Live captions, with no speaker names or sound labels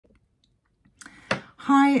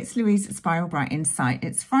Hi, it's Louise at Spiral Bright Insight.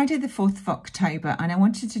 It's Friday the 4th of October and I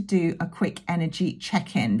wanted to do a quick energy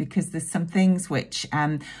check-in because there's some things which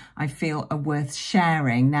I feel are worth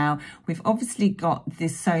sharing. Now, we've obviously got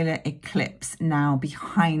this solar eclipse now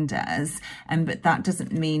behind us, but that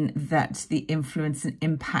doesn't mean that the influence and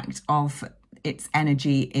impact of its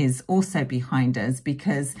energy is also behind us,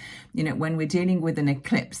 because, you know, when we're dealing with an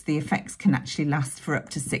eclipse, the effects can actually last for up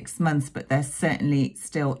to 6 months, but they're certainly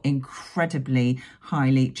still incredibly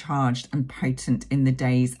highly charged and potent in the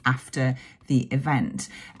days after the event.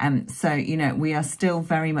 So, you know, we are still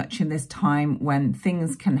very much in this time when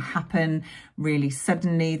things can happen really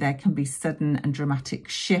suddenly. There can be sudden and dramatic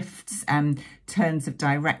shifts, turns of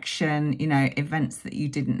direction, you know, events that you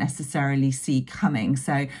didn't necessarily see coming.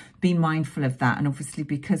 So be mindful of that. And obviously,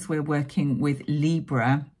 because we're working with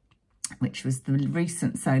Libra, which was the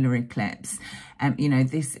recent solar eclipse, you know,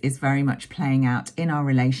 this is very much playing out in our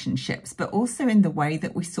relationships, but also in the way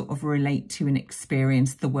that we sort of relate to and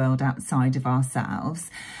experience the world outside of ourselves.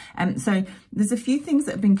 So there's a few things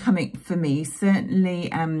that have been coming for me.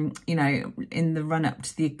 Certainly, you know, in the run up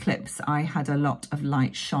to the eclipse, I had a lot of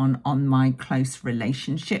light shone on my close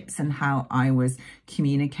relationships and how I was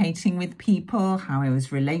communicating with people, how I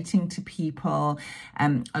was relating to people.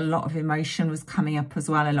 A lot of emotion was coming up as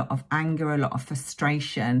well, a lot of anger, a lot of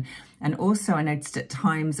frustration. And also I noticed at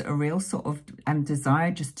times a real sort of desire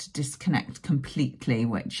just to disconnect completely,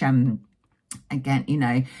 which again, you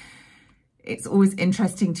know, it's always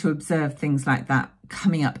interesting to observe things like that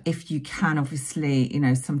coming up if you can. Obviously, you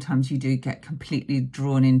know, sometimes you do get completely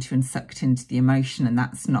drawn into and sucked into the emotion, and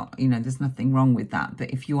that's not, you know, there's nothing wrong with that. But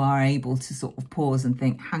if you are able to sort of pause and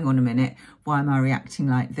think, hang on a minute, why am I reacting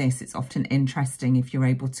like this? It's often interesting if you're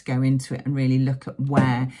able to go into it and really look at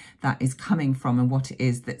where that is coming from and what it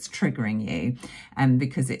is that's triggering you.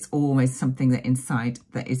 Because it's always something that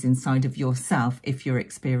is inside of yourself if you're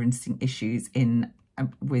experiencing issues in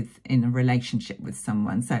a relationship with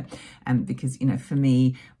someone. So because, you know, for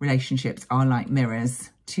me, relationships are like mirrors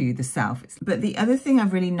to the self. But the other thing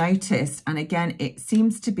I've really noticed, and again, it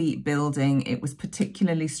seems to be building, it was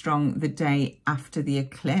particularly strong the day after the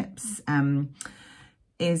eclipse,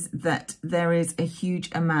 is that there is a huge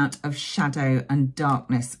amount of shadow and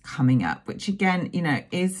darkness coming up, which again, you know,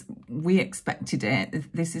 we expected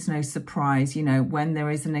it. This is no surprise. You know, when there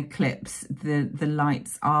is an eclipse, the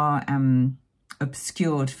lights are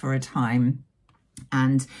obscured for a time,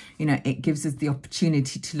 and, you know, it gives us the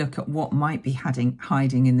opportunity to look at what might be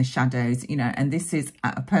hiding in the shadows, you know, and this is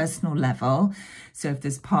at a personal level. So if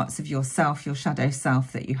there's parts of yourself, your shadow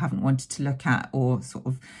self, that you haven't wanted to look at or sort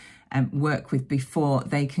of work with before,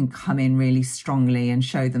 they can come in really strongly and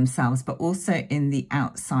show themselves, but also in the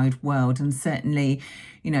outside world. And certainly,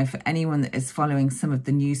 you know, for anyone that is following some of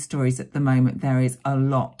the news stories at the moment, there is a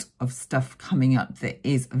lot of stuff coming up that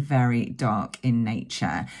is very dark in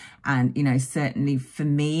nature. And, you know, certainly for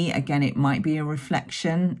me, again, it might be a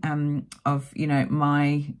reflection of, you know,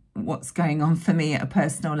 what's going on for me at a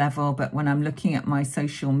personal level. But when I'm looking at my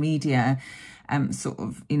social media, sort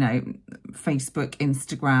of, you know, Facebook,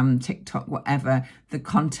 Instagram, TikTok, whatever, the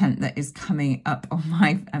content that is coming up on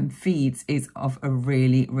my feeds is of a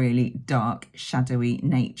really, really dark, shadowy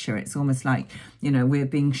nature. It's almost like, you know, we're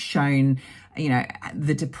being shown, you know,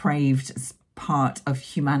 the depraved part of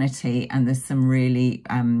humanity, and there's some really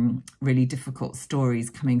really difficult stories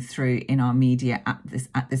coming through in our media at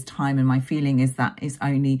this time, and my feeling is that is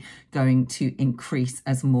only going to increase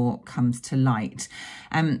as more comes to light.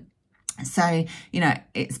 So, you know,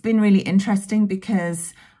 it's been really interesting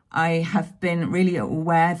because I have been really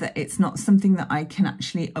aware that it's not something that I can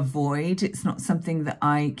actually avoid. It's not something that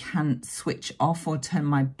I can switch off or turn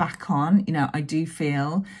my back on. You know, I do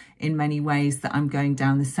feel in many ways that I'm going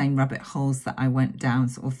down the same rabbit holes that I went down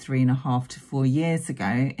sort of 3.5 to 4 years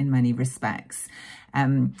ago in many respects.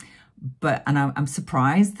 But I'm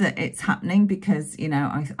surprised that it's happening because, you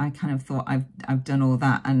know, I kind of thought I've done all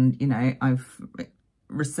that, and, you know, I've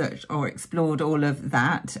researched or explored all of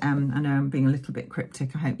that. I know I'm being a little bit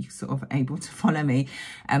cryptic. I hope you're sort of able to follow me,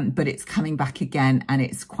 but it's coming back again, and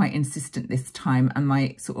it's quite insistent this time. And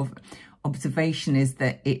my sort of observation is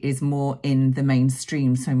that it is more in the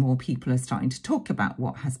mainstream, so more people are starting to talk about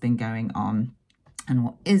what has been going on and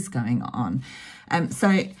what is going on.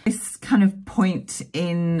 So this kind of point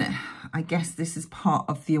in I guess this is part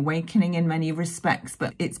of the awakening in many respects,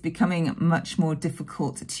 but it's becoming much more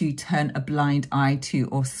difficult to turn a blind eye to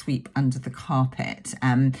or sweep under the carpet.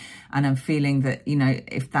 And I'm feeling that, you know,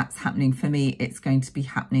 if that's happening for me, it's going to be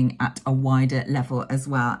happening at a wider level as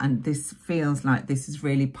well. And this feels like this is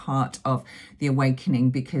really part of the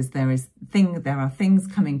awakening, because there are things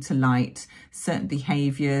coming to light, certain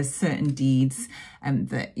behaviors, certain deeds,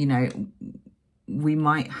 that, you know, we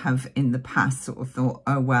might have in the past sort of thought,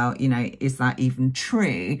 oh, well, you know, is that even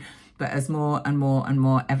true? But as more and more and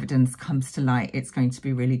more evidence comes to light, it's going to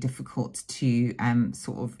be really difficult to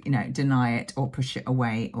sort of, you know, deny it or push it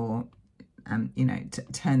away, or, you know, to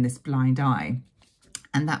turn this blind eye.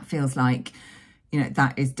 And that feels like, you know,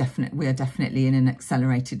 that is definite. We are definitely in an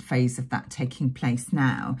accelerated phase of that taking place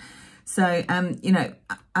now. So, you know,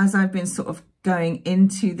 as I've been sort of going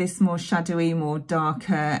into this more shadowy, more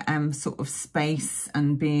darker sort of space,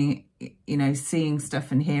 and being, you know, seeing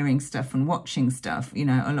stuff and hearing stuff and watching stuff, you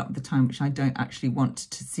know, a lot of the time, which I don't actually want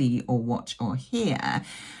to see or watch or hear,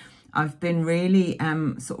 I've been really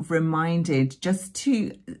sort of reminded just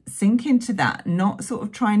to sink into that, not sort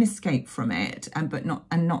of try and escape from it, but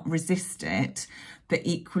not resist it, but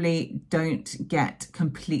equally don't get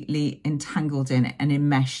completely entangled in it and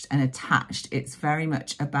enmeshed and attached. It's very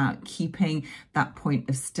much about keeping that point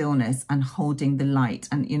of stillness and holding the light.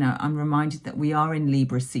 And, you know, I'm reminded that we are in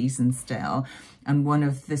Libra season still. And one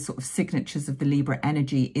of the sort of signatures of the Libra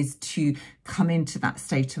energy is to come into that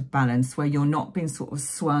state of balance where you're not being sort of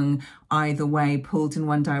swung either way, pulled in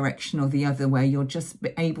one direction or the other, where you're just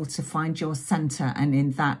able to find your center, and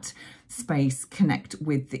in that space connect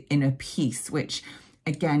with the inner peace, which,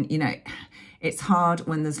 again, you know, it's hard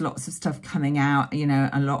when there's lots of stuff coming out. You know,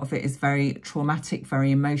 a lot of it is very traumatic,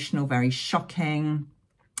 very emotional, very shocking.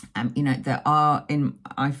 You know,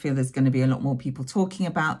 I feel there's going to be a lot more people talking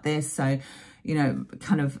about this. So, you know,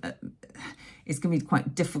 kind of it's going to be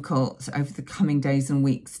quite difficult over the coming days and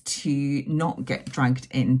weeks to not get dragged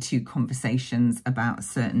into conversations about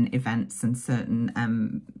certain events and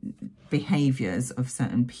certain behaviours of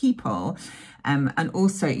certain people. And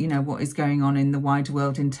also, you know, what is going on in the wider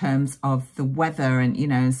world in terms of the weather and, you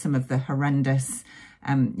know, some of the horrendous,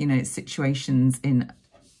 you know, situations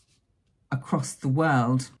across the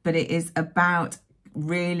world. But it is about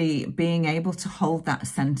really being able to hold that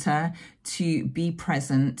center, to be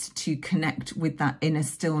present, to connect with that inner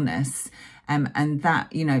stillness. And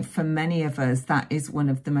that, you know, for many of us, that is one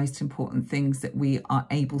of the most important things that we are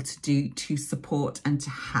able to do to support and to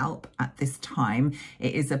help at this time.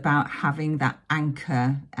 It is about having that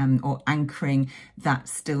anchor, or anchoring that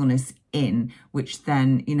stillness in, which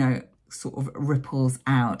then, you know, sort of ripples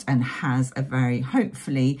out and has a very,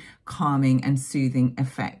 hopefully, calming and soothing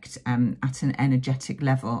effect at an energetic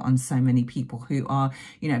level on so many people who are,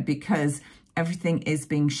 you know, because everything is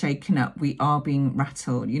being shaken up, we are being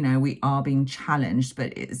rattled, you know, we are being challenged,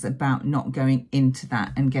 but it's about not going into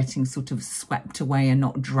that and getting sort of swept away and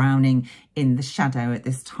not drowning in the shadow at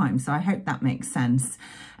this time. So I hope that makes sense.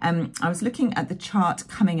 I was looking at the chart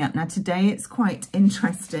coming up. Now today it's quite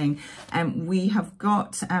interesting. We have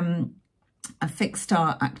got a fixed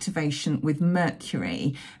star activation with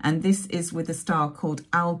Mercury, and this is with a star called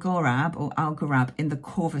Algorab, or Algorab, in the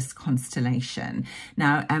Corvus constellation.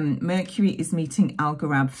 Now, Mercury is meeting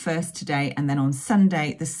Algorab first today, and then on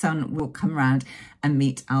Sunday, the sun will come around and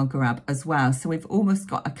meet Algorab as well. So we've almost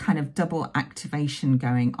got a kind of double activation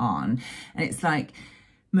going on, and it's like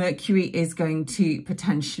Mercury is going to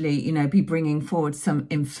potentially, you know, be bringing forward some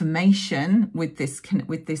information with this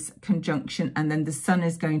conjunction, and then the sun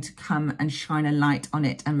is going to come and shine a light on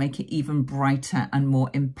it and make it even brighter and more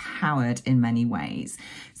empowered in many ways.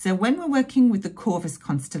 So when we're working with the Corvus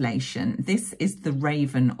constellation, this is the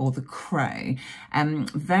raven or the crow.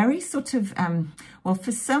 Very sort of, well,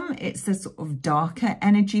 for some, it's a sort of darker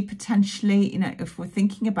energy potentially. You know, if we're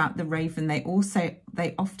thinking about the raven, they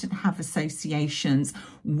often have associations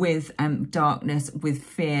with darkness, with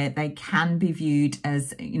fear. They can be viewed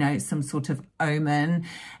as, you know, some sort of omen,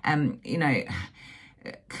 you know,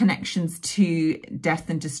 connections to death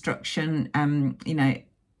and destruction, you know,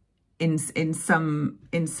 in some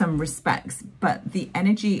respects. But the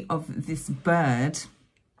energy of this bird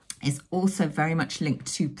is also very much linked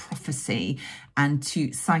to prophecy and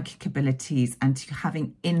to psychic abilities and to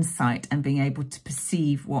having insight and being able to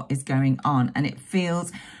perceive what is going on. And it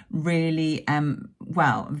feels really,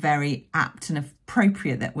 well, very apt and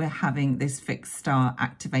appropriate that we're having this fixed star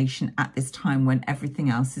activation at this time when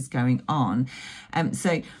everything else is going on.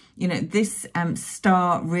 So, you know, this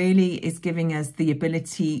star really is giving us the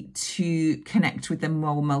ability to connect with the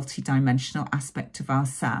more multidimensional aspect of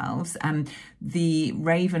ourselves. The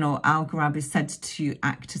raven or Algorab is said to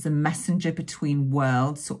act as a messenger between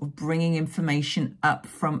worlds, sort of bringing information up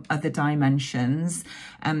from other dimensions,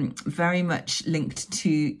 very much linked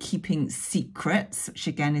to keeping secrets, which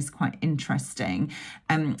again is quite interesting.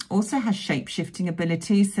 Also has shape-shifting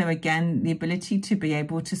abilities. So again, the ability to be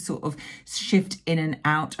able to sort of shift in and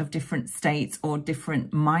out of different states or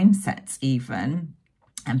different mindsets even.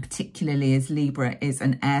 And particularly as Libra is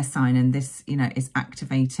an air sign, and this, you know, is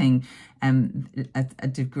activating a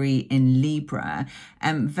degree in Libra.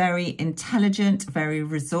 Very intelligent, very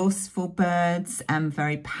resourceful birds,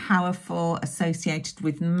 very powerful, associated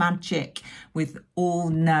with magic, with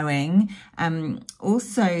all-knowing.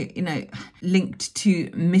 Also, you know, linked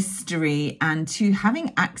to mystery and to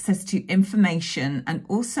having access to information and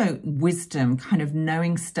also wisdom, kind of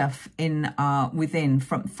knowing stuff in our within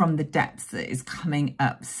from the depths that is coming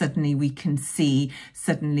up. Suddenly we can see,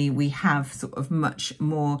 suddenly we have sort of much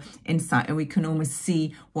more insight, and we can almost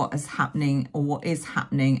see what is happening or what is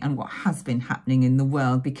happening and what has been happening in the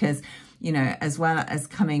world, because, you know, as well as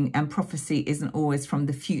coming, and prophecy isn't always from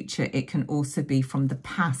the future, it can also be from the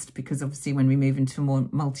past, because obviously when we move into a more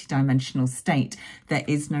multidimensional state, there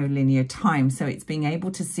is no linear time. So it's being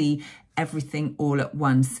able to see everything all at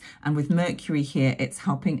once. And with Mercury here, it's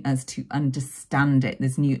helping us to understand it.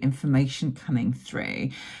 There's new information coming through.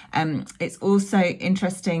 It's also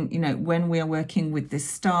interesting, you know, when we are working with this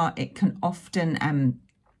star, it can often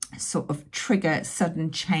sort of trigger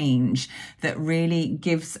sudden change that really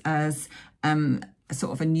gives us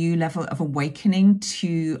sort of a new level of awakening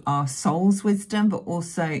to our soul's wisdom, but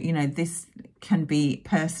also, you know, this can be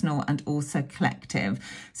personal and also collective.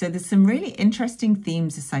 So there's some really interesting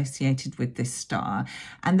themes associated with this star.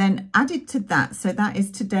 And then added to that, so that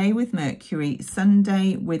is today with Mercury,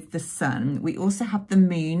 Sunday with the Sun. We also have the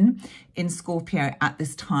Moon in Scorpio at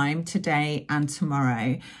this time, today and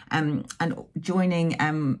tomorrow, and joining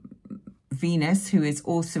Venus, who is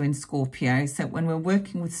also in Scorpio. So when we're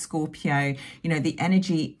working with Scorpio, you know, the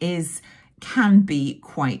energy can be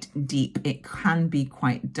quite deep. It can be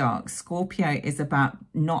quite dark. Scorpio is about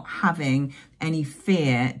not having any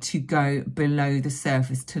fear to go below the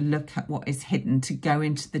surface, to look at what is hidden, to go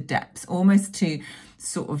into the depths, almost to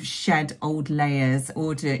sort of shed old layers in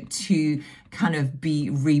order to kind of be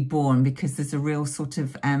reborn, because there's a real sort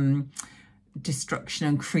of destruction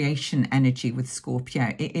and creation energy with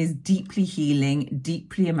Scorpio. It is deeply healing,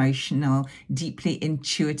 deeply emotional, deeply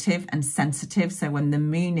intuitive and sensitive. So when the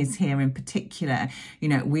moon is here in particular, you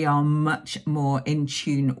know, we are much more in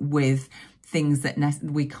tune with things that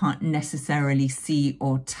we can't necessarily see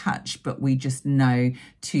or touch, but we just know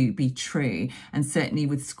to be true. And certainly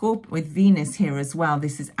with Venus here as well,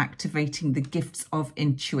 this is activating the gifts of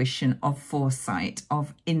intuition, of foresight,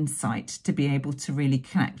 of insight, to be able to really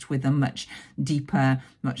connect with a much deeper,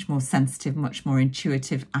 much more sensitive, much more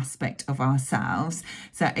intuitive aspect of ourselves.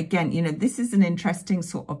 So again, you know, this is an interesting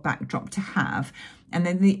sort of backdrop to have. And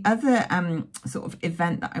then the other sort of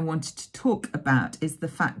event that I wanted to talk about is the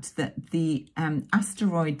fact that the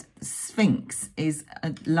asteroid Sphinx is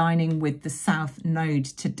aligning with the South Node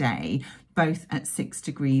today, both at 6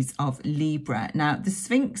 degrees of Libra. Now, the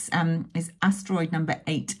Sphinx is asteroid number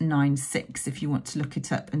 896, if you want to look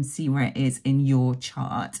it up and see where it is in your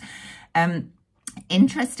chart.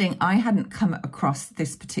 Interesting, I hadn't come across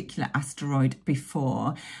this particular asteroid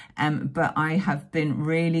before, but I have been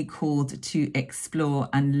really called to explore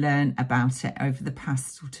and learn about it over the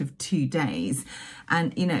past sort of 2 days.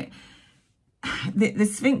 And, you know, the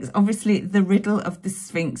Sphinx, obviously the riddle of the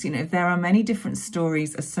Sphinx, you know, there are many different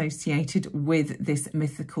stories associated with this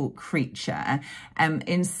mythical creature.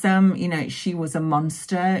 In some, you know, she was a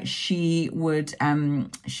monster. She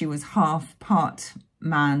was half part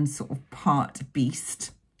man, sort of part beast,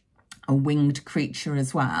 a winged creature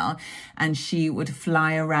as well, and she would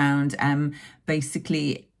fly around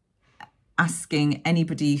basically asking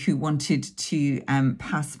anybody who wanted to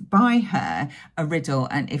pass by her a riddle,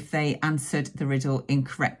 and if they answered the riddle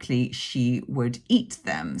incorrectly, she would eat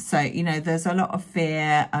them. So, you know, there's a lot of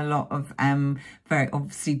fear, a lot of very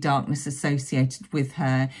obviously darkness associated with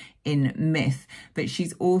her in myth, but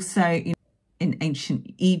she's also, you know, in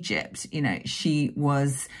ancient Egypt, you know, she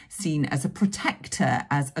was seen as a protector,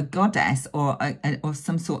 as a goddess, or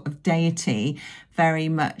some sort of deity, very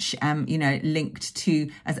much, you know, linked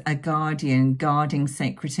to as a guardian, guarding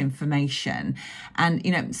sacred information. And,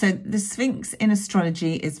 you know, so the Sphinx in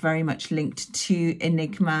astrology is very much linked to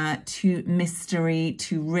enigma, to mystery,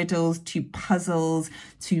 to riddles, to puzzles,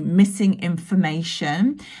 to missing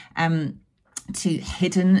information. to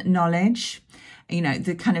hidden knowledge, you know,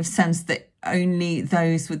 the kind of sense that only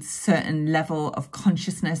those with certain level of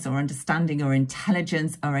consciousness or understanding or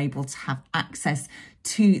intelligence are able to have access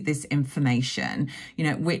to this information, you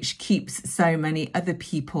know, which keeps so many other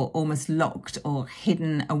people almost locked or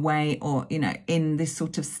hidden away, or, you know, in this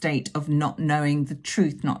sort of state of not knowing the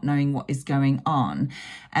truth, not knowing what is going on.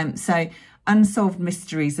 So unsolved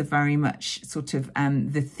mysteries are very much sort of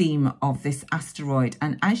the theme of this asteroid.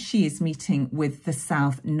 And as she is meeting with the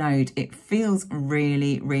South Node, it feels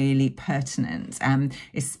really, really pertinent,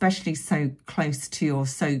 especially so close to, or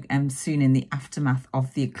so soon in the aftermath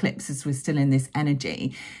of the eclipse, as we're still in this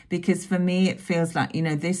energy. Because for me, it feels like, you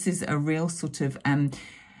know, this is a real sort of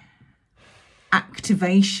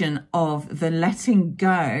activation of the letting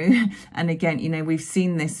go. And again, you know, we've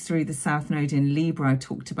seen this through the South Node in Libra. I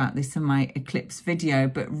talked about this in my eclipse video,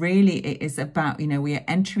 but really it is about, you know, we are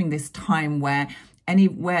entering this time where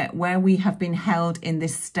where we have been held in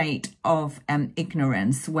this state of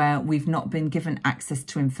ignorance, where we've not been given access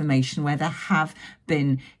to information, where there have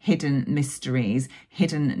been hidden mysteries,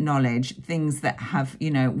 hidden knowledge, things that have,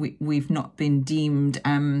 you know, we've not been deemed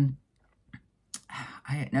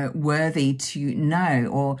I don't know, worthy to know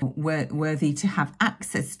or worthy to have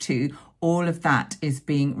access to. All of that is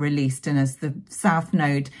being released. And as the South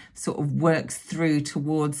Node sort of works through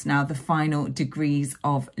towards now the final degrees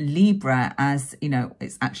of Libra, as, you know,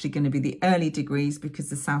 it's actually going to be the early degrees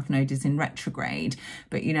because the South Node is in retrograde.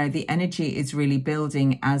 But, you know, the energy is really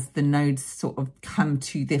building as the nodes sort of come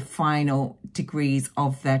to the final degrees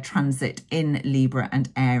of their transit in Libra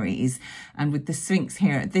and Aries. And with the Sphinx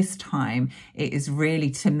here at this time, it is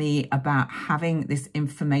really, to me, about having this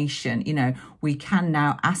information. You know, we can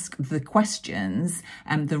now ask the questions,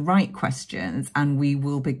 the right questions, and we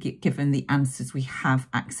will be given the answers. We have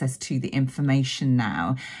access to the information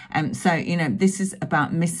now. So, you know, this is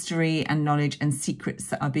about mystery and knowledge and secrets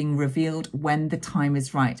that are being revealed when the time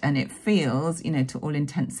is right. And it feels, you know, to all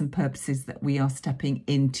intents and purposes, that we are stepping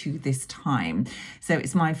into this time. So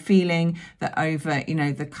it's my feeling that over, you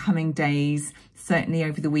know, the coming days, certainly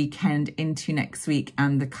over the weekend into next week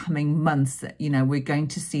and the coming months, that, you know, we're going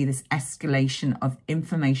to see this escalation of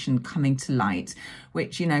information coming to light,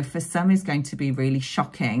 which, you know, for some is going to be really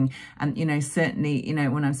shocking. And, you know, certainly, you know,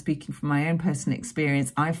 when I'm speaking from my own personal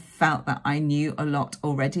experience, I felt that I knew a lot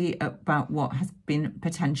already about what has been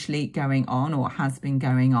potentially going on or has been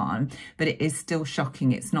going on, but it is still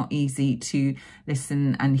shocking. It's not easy to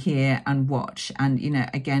listen and hear and watch. And, you know,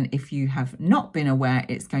 again, if you have not been aware,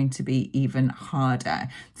 it's going to be even harder.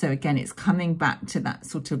 So again, it's coming back to that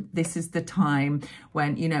sort of, this is the time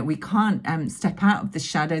when, you know, we can't step out of the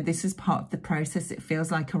shadow. This is part of the process. It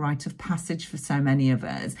feels like a rite of passage for so many of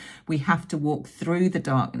us. We have to walk through the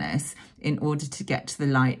darkness in order to get to the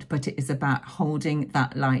light, but it is about holding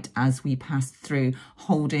that light as we pass through,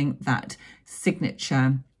 holding that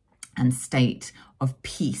signature and state of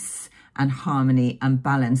peace and harmony and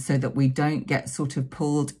balance, so that we don't get sort of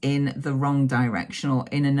pulled in the wrong direction or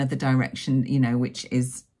in another direction, you know, which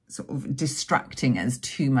is sort of distracting us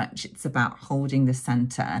too much. It's about holding the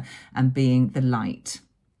center and being the light.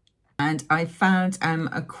 And I found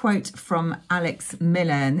a quote from Alex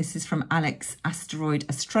Miller, and this is from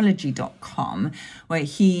astrology.com, where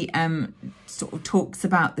he sort of talks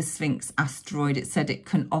about the Sphinx asteroid. It said it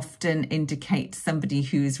can often indicate somebody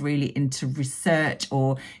who is really into research,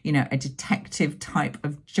 or, you know, a detective type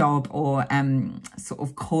of job, or sort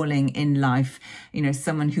of calling in life, you know,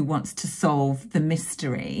 someone who wants to solve the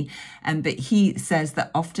mystery. But he says that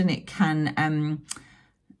often it can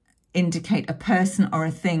indicate a person or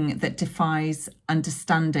a thing that defies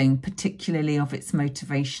understanding, particularly of its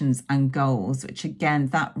motivations and goals, which again,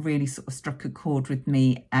 that really sort of struck a chord with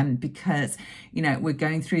me, because, you know, we're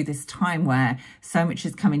going through this time where so much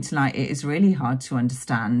is coming to light. It is really hard to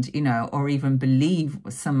understand, you know, or even believe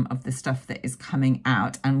some of the stuff that is coming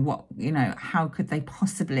out, and what, you know, how could they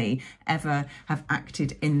possibly ever have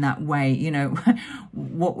acted in that way? You know,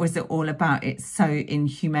 what was it all about? It's so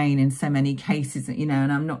inhumane in so many cases, you know,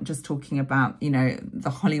 and I'm not just talking about, you know,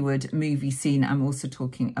 the Hollywood movie scene. I'm also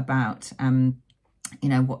talking about, you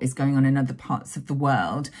know, what is going on in other parts of the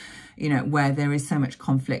world, you know, where there is so much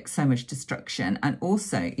conflict, so much destruction. And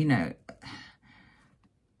also, you know,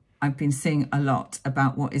 I've been seeing a lot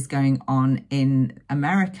about what is going on in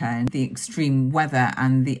America and the extreme weather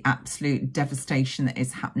and the absolute devastation that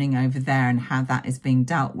is happening over there and how that is being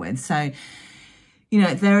dealt with. So, you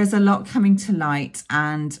know, there is a lot coming to light,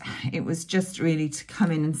 and it was just really to come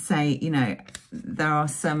in and say, you know, there are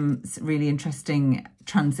some really interesting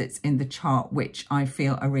transits in the chart which I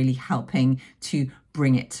feel are really helping to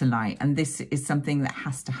bring it to light. And this is something that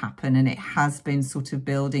has to happen, and it has been sort of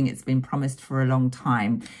building. It's been promised for a long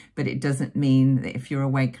time, but it doesn't mean that if you're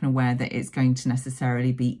awake and aware that it's going to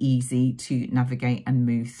necessarily be easy to navigate and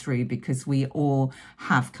move through, because we all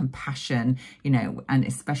have compassion, you know, and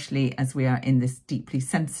especially as we are in this deeply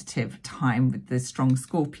sensitive time with the strong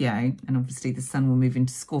Scorpio, and obviously the sun will move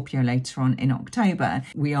into Scorpio later on in October,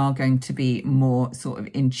 we are going to be more sort of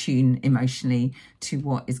in tune emotionally to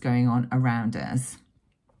what is going on around us.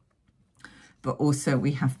 But also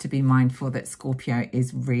we have to be mindful that Scorpio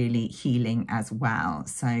is really healing as well.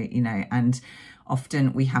 So, you know, and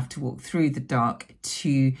often we have to walk through the dark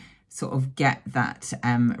to sort of get that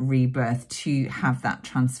rebirth, to have that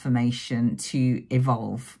transformation, to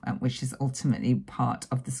evolve, which is ultimately part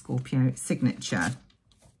of the Scorpio signature.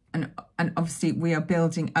 And obviously we are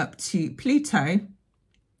building up to Pluto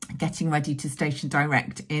getting ready to station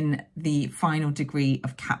direct in the final degree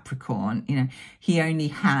of Capricorn. You know, he only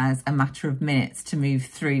has a matter of minutes to move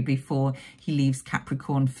through before he leaves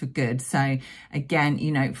Capricorn for good. So again,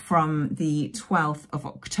 you know, from the 12th of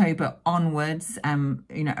October onwards,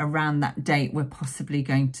 you know, around that date, we're possibly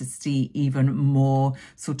going to see even more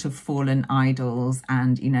sort of fallen idols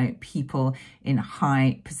and, you know, people in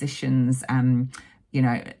high positions, you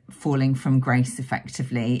know, falling from grace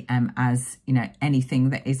effectively, as, you know, anything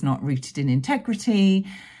that is not rooted in integrity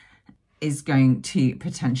is going to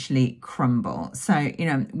potentially crumble. So, you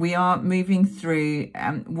know, we are moving through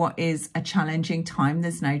what is a challenging time.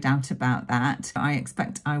 There's no doubt about that. I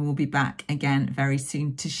expect I will be back again very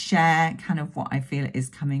soon to share kind of what I feel is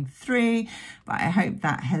coming through, but I hope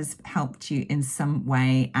that has helped you in some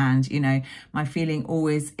way. And, you know, my feeling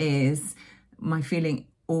always is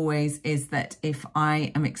that if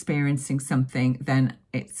I am experiencing something, then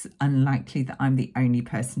it's unlikely that I'm the only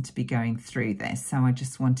person to be going through this. So I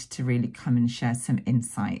just wanted to really come and share some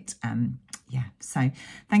insight. Yeah, so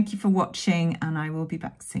thank you for watching, and I will be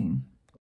back soon.